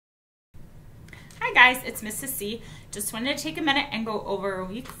Hi guys, it's Mrs. C. Just wanted to take a minute and go over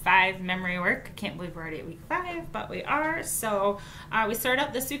week 5 memory work. I can't believe we're already at week 5, but we are. So we started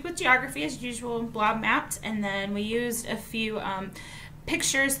out this week with geography as usual, blob mapped, and then we used a few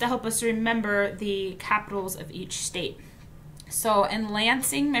pictures to help us remember the capitals of each state. So in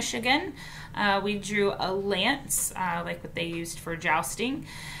Lansing, Michigan, we drew a lance, like what they used for jousting.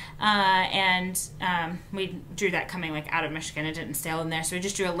 We drew that coming like out of Michigan. It didn't sail in there. So we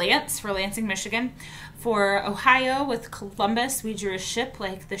just drew a lance for Lansing, Michigan. For Ohio with Columbus, we drew a ship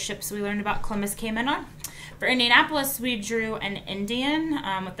like the ships we learned about Columbus came in on. For Indianapolis, we drew an Indian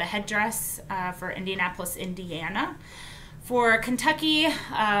with the headdress for Indianapolis, Indiana. For Kentucky,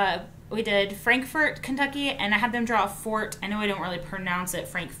 we did Frankfort, Kentucky, and I had them draw a fort. I know I don't really pronounce it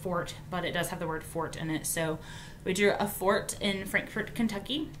Frankfort, but it does have the word fort in it. So we drew a fort in Frankfort,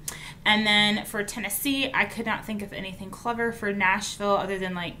 Kentucky. And then for Tennessee, I could not think of anything clever for Nashville other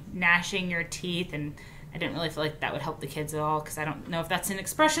than like gnashing your teeth. And I didn't really feel like that would help the kids at all because I don't know if that's an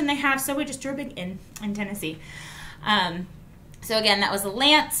expression they have. So we just drew a big in Tennessee. So again, that was a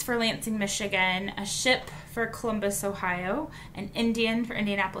lance for Lansing, Michigan, a ship for Columbus, Ohio, an Indian for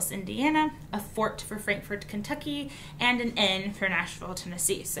Indianapolis, Indiana, a fort for Frankfort, Kentucky, and an inn for Nashville,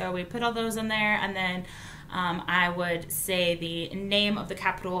 Tennessee. So we put all those in there, and then I would say the name of the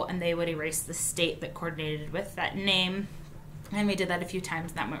capital, and they would erase the state that coordinated with that name. And we did that a few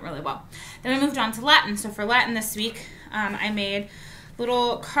times, and that went really well. Then we moved on to Latin. So for Latin this week, I made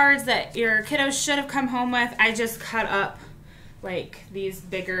little cards that your kiddos should have come home with. I just cut up like these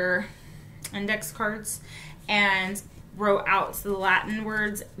bigger index cards and wrote out the Latin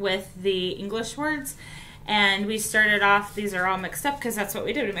words with the English words. And we started off, these are all mixed up because that's what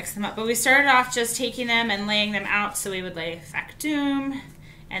we did, we mixed them up. But we started off just taking them and laying them out. So we would lay factum,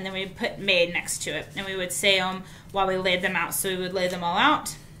 and then we put made next to it. And we would say them while we laid them out. So we would lay them all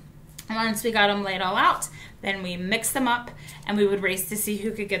out. And once we got them laid all out, then we mixed them up and we would race to see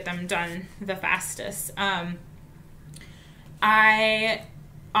who could get them done the fastest. I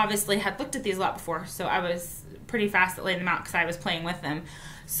obviously had looked at these a lot before, so I was pretty fast at laying them out because I was playing with them.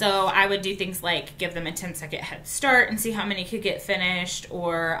 So I would do things like give them a 10-second head start and see how many could get finished,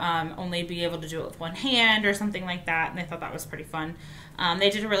 or only be able to do it with one hand or something like that, and I thought that was pretty fun. They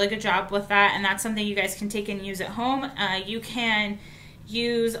did a really good job with that, and that's something you guys can take and use at home. You can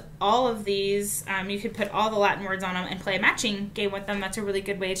use all of these. You could put all the Latin words on them and play a matching game with them. That's a really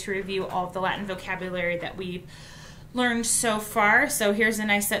good way to review all of the Latin vocabulary that we've learned so far. So here's a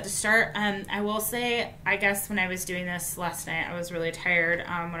nice set to start. I will say, I guess when I was doing this last night, I was really tired.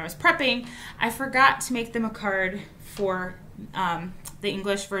 When I was prepping, I forgot to make them a card for the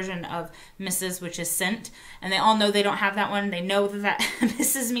English version of Mrs., which is sent. And they all know they don't have that one. They know that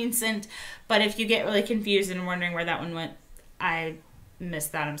Mrs. means sent. But if you get really confused and wondering where that one went, I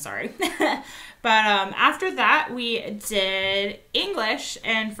missed that, I'm sorry. But after that, we did English,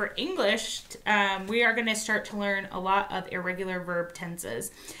 and for English, we are going to start to learn a lot of irregular verb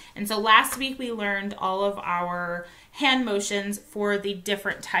tenses. And so last week we learned all of our hand motions for the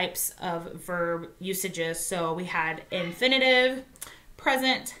different types of verb usages. So we had infinitive,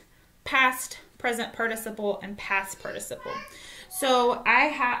 present, past, present participle, and past participle. So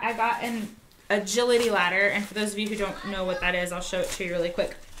I got an agility ladder, and for those of you who don't know what that is, I'll show it to you really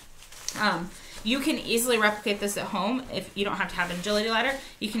quick. You can easily replicate this at home if you don't have to have an agility ladder.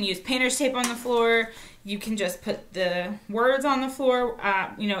 You can use painter's tape on the floor. You can just put the words on the floor,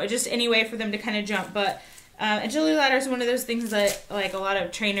 just any way for them to kind of jump. But agility ladder is one of those things that like a lot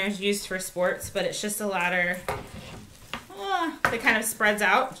of trainers use for sports, but it's just a ladder that kind of spreads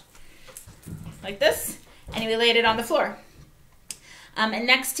out like this, and we laid it on the floor. And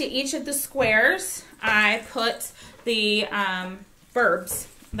next to each of the squares, I put the verbs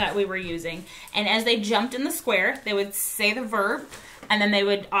that we were using. And as they jumped in the square, they would say the verb, and then they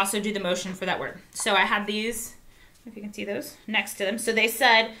would also do the motion for that word. So I had these, if you can see those, next to them. So they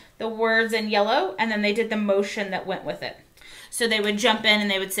said the words in yellow, and then they did the motion that went with it. So they would jump in,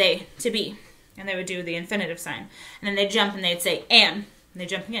 and they would say to be, and they would do the infinitive sign. And then they'd jump, and they'd say and they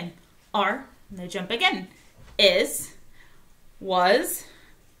jump again. Are, and they jump again. Is, was,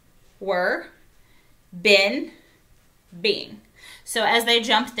 were, been, being. So as they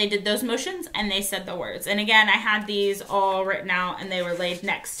jumped, they did those motions and they said the words. And again, I had these all written out and they were laid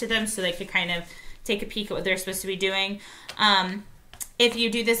next to them so they could kind of take a peek at what they're supposed to be doing. If you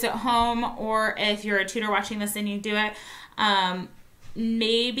do this at home, or if you're a tutor watching this and you do it,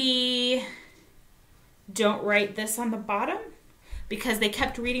 maybe don't write this on the bottom, because they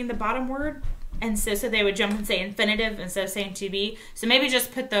kept reading the bottom word. And so they would jump and say infinitive instead of saying to be. So maybe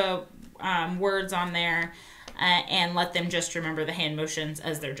just put the words on there and let them just remember the hand motions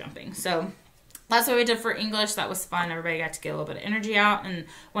as they're jumping. So That's what we did for English. That was fun. Everybody got to get a little bit of energy out. And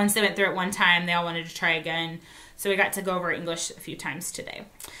once they went through it one time, they all wanted to try again. So we got to go over English a few times today.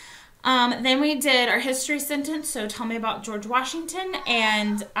 Then we did our history sentence. So tell me about George Washington.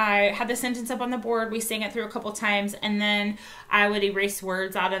 And I had the sentence up on the board. We sang it through a couple times. And then I would erase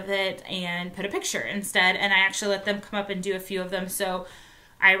words out of it and put a picture instead. And I actually let them come up and do a few of them. So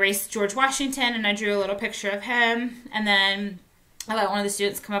I erased George Washington and I drew a little picture of him. And then I let one of the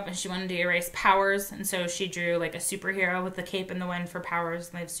students come up and she wanted to erase powers. And so she drew like a superhero with the cape and the wind for powers.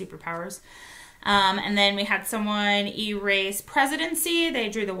 And they have superpowers. And then we had someone erase presidency. They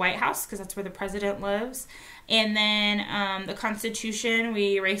drew the White House because that's where the president lives. And then the Constitution,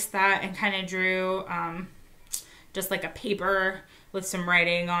 we erased that and kind of drew just like a paper with some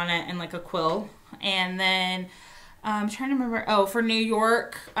writing on it and like a quill. And then I'm trying to remember. Oh, for New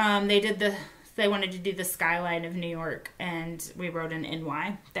York, they wanted to do the skyline of New York, and we wrote an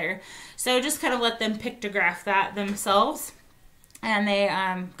NY there. So just kind of let them pictograph that themselves. And they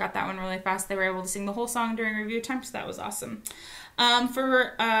got that one really fast. They were able to sing the whole song during review time, so that was awesome.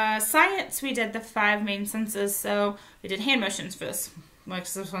 For science, we did the 5 main senses. So we did hand motions for this. Like,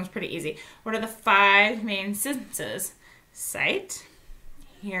 so this one's pretty easy. What are the 5 main senses? Sight,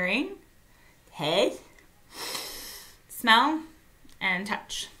 hearing, taste, smell, and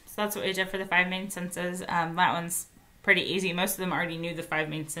touch. So that's what we did for the 5 main senses. That one's pretty easy. Most of them already knew the 5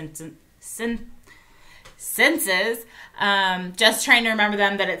 main senses. Just trying to remember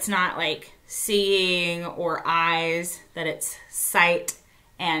them, that it's not like seeing or eyes, that it's sight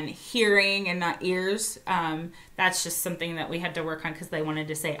and hearing and not ears. That's just something that we had to work on because they wanted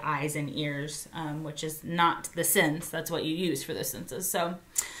to say eyes and ears, which is not the sense. That's what you use for the senses. So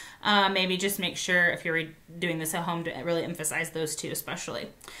maybe just make sure if you're doing this at home to really emphasize those 2 especially.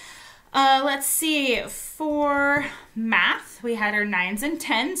 Let's see, for math, we had our 9s and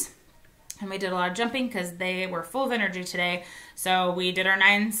 10s. And we did a lot of jumping because they were full of energy today. So we did our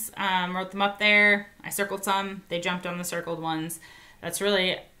 9s, wrote them up there. I circled some. They jumped on the circled ones. That's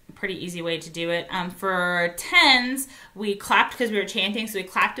really a pretty easy way to do it. For 10s, we clapped because we were chanting, so we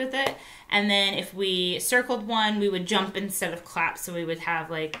clapped with it. And then if we circled one, we would jump instead of clap. So we would have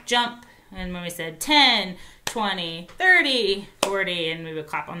like jump, and when we said 10, 20, 30, 40, and we would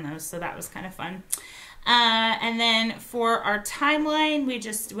clap on those. So that was kind of fun. And then for our timeline, we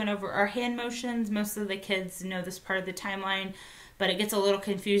just went over our hand motions. Most of the kids know this part of the timeline, but it gets a little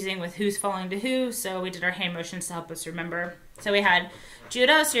confusing with who's falling to who, so we did our hand motions to help us remember. So we had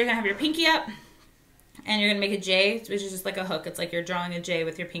Judah, so you're going to have your pinky up, and you're going to make a J, which is just like a hook. It's like you're drawing a J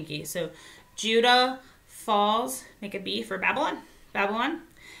with your pinky. So Judah falls, make a B for Babylon. Babylon.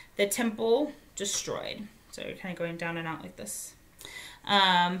 The temple destroyed. So you're kind of going down and out like this.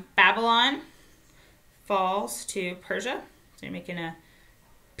 Babylon falls to Persia. So you're making a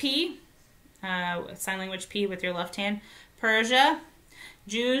P, sign language P with your left hand. Persia.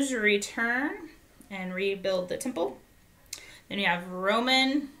 Jews return and rebuild the temple. Then you have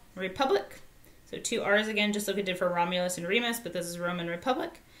Roman Republic. So 2 R's again, just like we did for Romulus and Remus, but this is Roman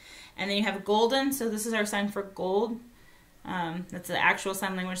Republic. And then you have golden. So this is our sign for gold. That's the actual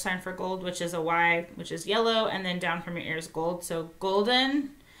sign language sign for gold, which is a Y, which is yellow. And then down from your ears, gold. So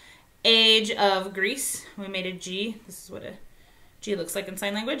golden. Age of Greece. We made a G. This is what a G looks like in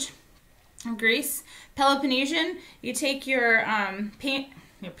sign language. Greece. Peloponnesian. You take your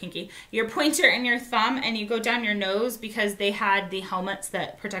pinky, your pointer and your thumb, and you go down your nose because they had the helmets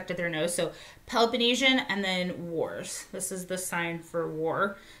that protected their nose. So Peloponnesian, and then wars. This is the sign for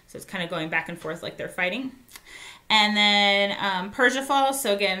war. So it's kind of going back and forth like they're fighting. And then Persia falls.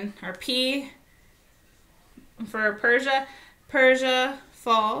 So again, our P for Persia. Persia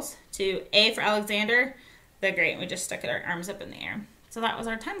falls to A for Alexander the Great. We just stuck our arms up in the air. So that was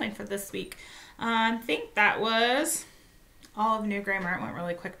our timeline for this week. I think that was all of New Grammar. It went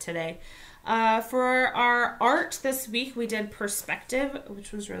really quick today. For our art this week, we did perspective,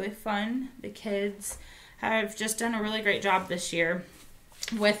 which was really fun. The kids have just done a really great job this year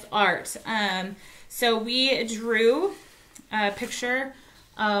with art. So we drew a picture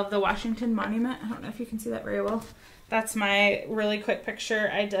of the Washington Monument. I don't know if you can see that very well. That's my really quick picture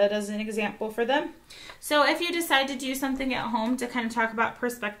I did as an example for them. So if you decide to do something at home to kind of talk about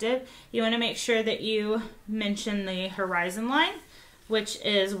perspective, you want to make sure that you mention the horizon line, which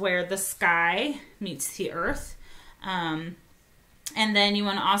is where the sky meets the earth. And then you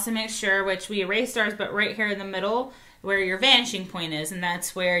want to also make sure, which we erased ours, but right here in the middle, where your vanishing point is, and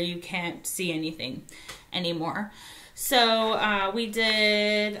that's where you can't see anything anymore. So we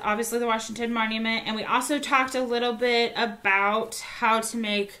did, obviously, the Washington Monument, and we also talked a little bit about how to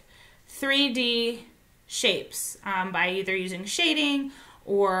make 3D shapes by either using shading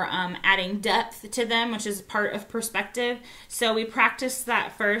or adding depth to them, which is part of perspective. So we practiced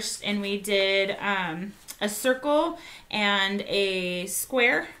that first, and we did a circle and a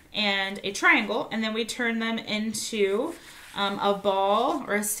square and a triangle, and then we turned them into a ball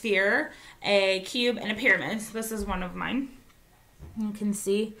or a sphere, a cube, and a pyramid. So this is one of mine. You can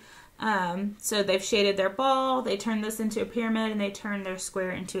see. So they've shaded their ball, they turned this into a pyramid, and they turned their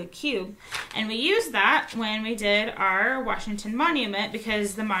square into a cube. And we used that when we did our Washington Monument,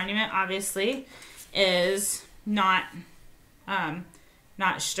 because the monument obviously is not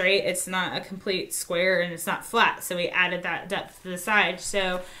straight. It's not a complete square, and it's not flat. So we added that depth to the side.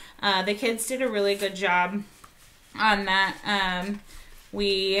 So the kids did a really good job on that.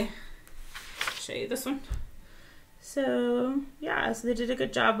 We show you this one. So yeah, so they did a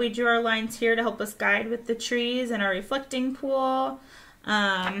good job. We drew our lines here to help us guide with the trees and our reflecting pool.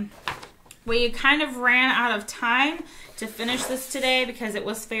 We kind of ran out of time to finish this today because it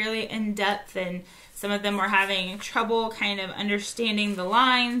was fairly in-depth, and some of them were having trouble kind of understanding the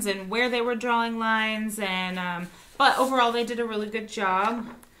lines and where they were drawing lines. And but overall, they did a really good job.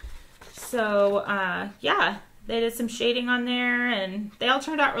 So yeah. They did some shading on there, and they all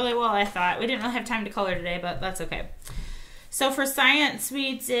turned out really well, I thought. We didn't really have time to color today, but that's okay. So for science,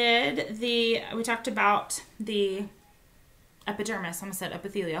 we talked about the epidermis. I almost said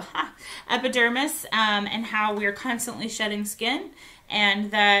epithelial. Epidermis, and how we're constantly shedding skin, and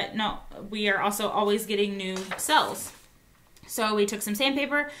that we are also always getting new cells. So we took some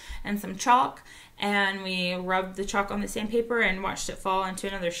sandpaper and some chalk, and we rubbed the chalk on the sandpaper and watched it fall into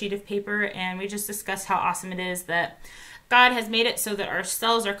another sheet of paper, and we just discussed how awesome it is that God has made it so that our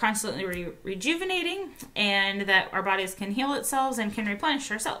cells are constantly rejuvenating, and that our bodies can heal itself and can replenish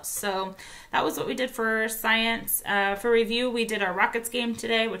ourselves. So that was what we did for science. For review, we did our Rockets game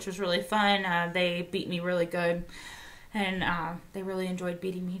today, which was really fun. They beat me really good, and they really enjoyed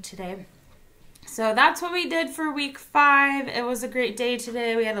beating me today. So that's what we did for week 5. It was a great day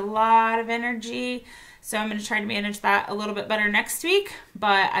today. We had a lot of energy. So I'm going to try to manage that a little bit better next week.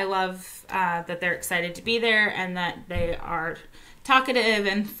 But I love that they're excited to be there, and that they are talkative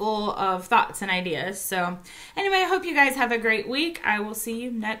and full of thoughts and ideas. So anyway, I hope you guys have a great week. I will see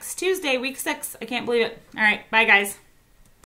you next Tuesday, week 6. I can't believe it. All right. Bye, guys.